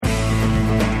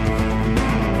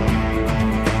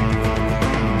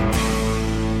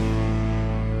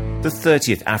The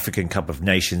 30th African Cup of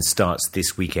Nations starts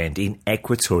this weekend in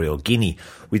Equatorial Guinea,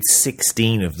 with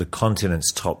 16 of the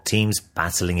continent's top teams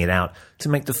battling it out to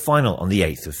make the final on the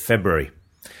 8th of February.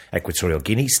 Equatorial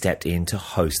Guinea stepped in to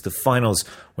host the finals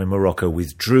when Morocco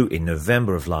withdrew in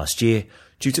November of last year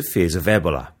due to fears of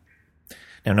Ebola.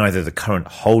 Now, neither the current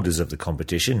holders of the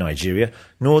competition, Nigeria,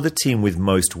 nor the team with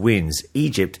most wins,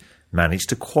 Egypt, managed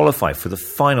to qualify for the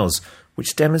finals,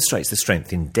 which demonstrates the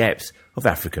strength in depth of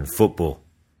African football.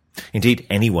 Indeed,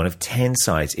 any one of 10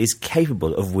 sides is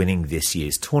capable of winning this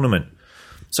year's tournament.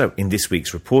 So, in this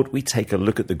week's report, we take a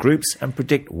look at the groups and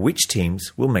predict which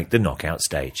teams will make the knockout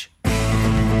stage.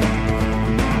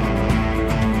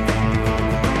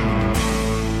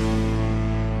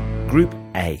 Group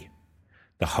A.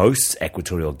 The hosts,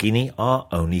 Equatorial Guinea, are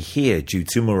only here due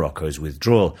to Morocco's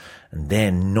withdrawal, and they're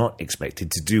not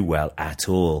expected to do well at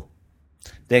all.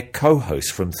 Their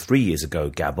co-hosts from 3 years ago,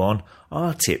 Gabon,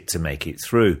 are tipped to make it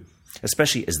through,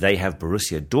 especially as they have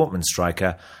Borussia Dortmund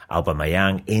striker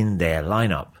Aubameyang in their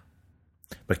lineup.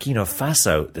 Burkina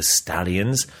Faso, the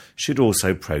Stallions, should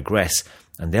also progress,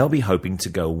 and they'll be hoping to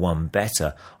go one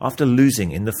better after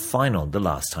losing in the final the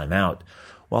last time out,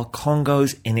 while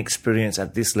Congo's inexperience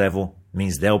at this level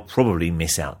means they'll probably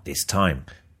miss out this time.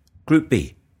 Group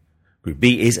B. Group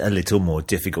B is a little more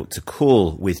difficult to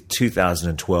call, with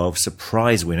 2012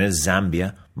 surprise winner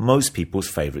Zambia most people's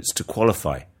favourites to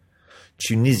qualify.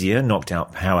 Tunisia knocked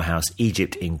out powerhouse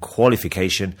Egypt in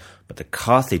qualification, but the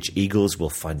Carthage Eagles will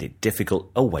find it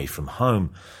difficult away from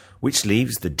home, which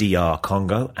leaves the DR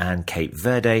Congo and Cape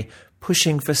Verde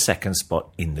pushing for second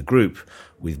spot in the group,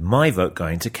 with my vote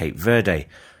going to Cape Verde.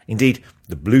 Indeed,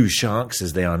 the Blue Sharks,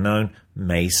 as they are known,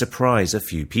 may surprise a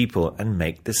few people and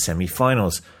make the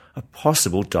semi-finals, a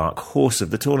possible dark horse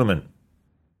of the tournament.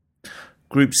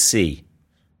 Group C.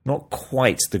 Not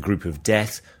quite the group of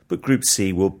death, but Group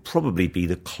C will probably be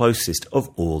the closest of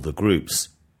all the groups.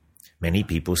 Many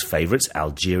people's favourites,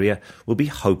 Algeria, will be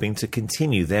hoping to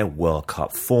continue their World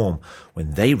Cup form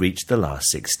when they reach the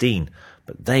last 16,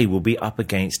 but they will be up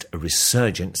against a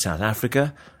resurgent South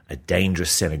Africa, a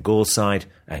dangerous Senegal side,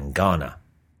 and Ghana.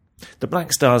 The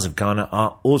Black Stars of Ghana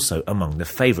are also among the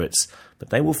favourites, but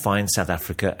they will find South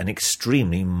Africa an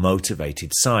extremely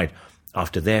motivated side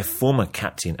after their former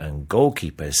captain and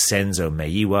goalkeeper Senzo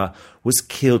Meyiwa was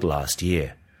killed last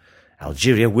year.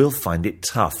 Algeria will find it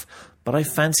tough, but I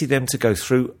fancy them to go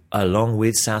through along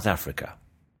with South Africa.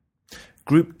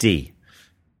 Group D.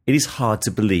 It is hard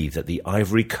to believe that the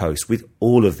Ivory Coast, with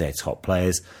all of their top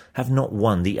players, have not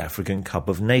won the African Cup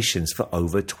of Nations for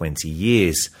over 20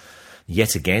 years.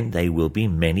 Yet again, they will be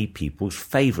many people's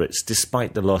favourites,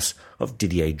 despite the loss of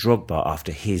Didier Drogba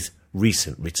after his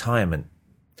recent retirement.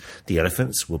 The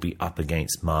Elephants will be up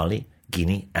against Mali,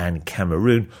 Guinea and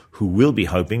Cameroon, who will be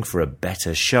hoping for a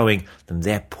better showing than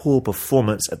their poor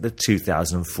performance at the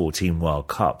 2014 World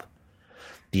Cup.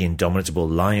 The indomitable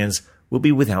Lions will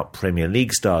be without Premier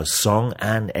League stars Song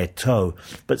and Eto'o,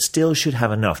 but still should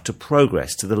have enough to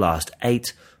progress to the last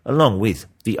 8, along with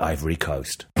the Ivory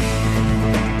Coast.